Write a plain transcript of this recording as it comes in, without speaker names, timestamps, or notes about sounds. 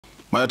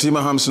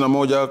Mayatima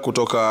 51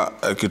 kutoka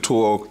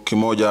kituo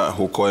kimoja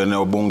huko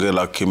eneo bunge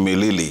la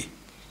Kimilili,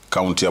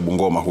 kaunti ya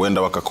Bungoma,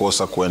 huenda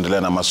wakakosa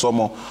kuendelea na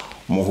masomo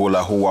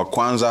muhula huu wa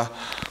kwanza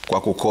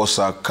kwa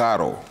kukosa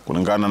karo.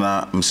 Kulingana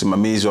na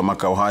msimamizi wa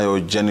makao hayo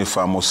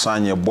Jennifer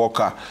Musanye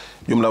Boka,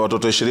 jumla ya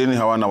watoto 20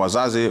 hawana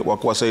wazazi wa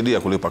kuwasaidia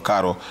kulipa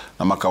karo,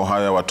 na makao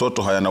hayo ya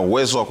watoto hayana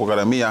uwezo wa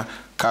kugharamia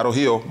karo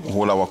hiyo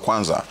muhula wa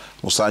kwanza.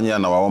 Musanye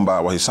na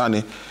waomba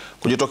wahisani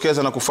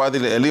kujitokeza na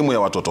kufadhili elimu ya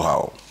watoto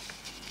hao.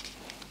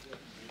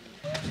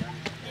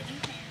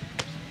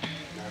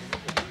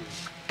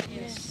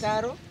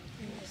 Karo,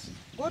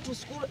 go to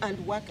school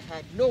and work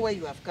hard. Know where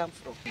you have come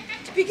from.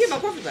 Tupigie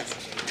makofi basi.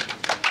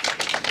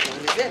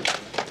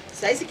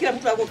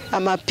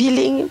 I'm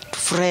appealing to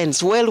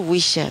friends,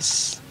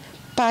 well-wishers,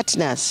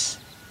 partners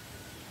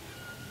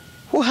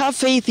who have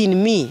faith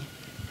in me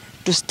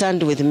to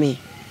stand with me.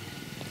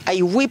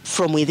 I weep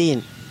from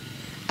within.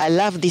 I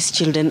love these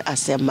children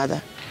as their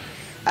mother,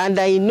 and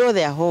I know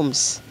their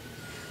homes.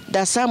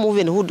 There are some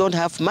even who don't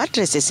have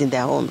mattresses in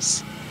their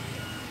homes.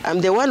 I'm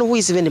the one who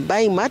is even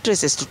buying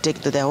mattresses to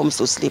take to their homes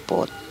to sleep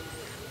on.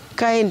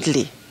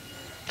 Kindly,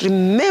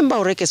 remember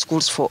Oreke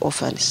Schools for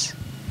Orphans.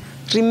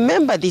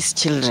 Remember these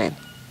children.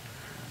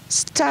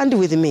 Stand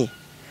with me.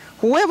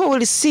 Whoever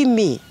will see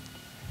me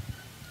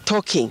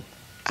talking,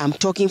 I'm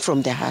talking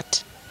from the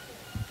heart.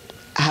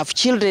 I have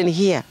children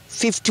here,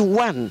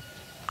 51,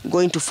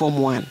 going to Form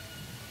 1.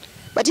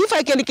 But if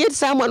I can get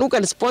someone who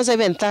can sponsor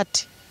even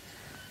 30,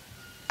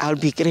 I'll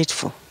be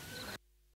grateful.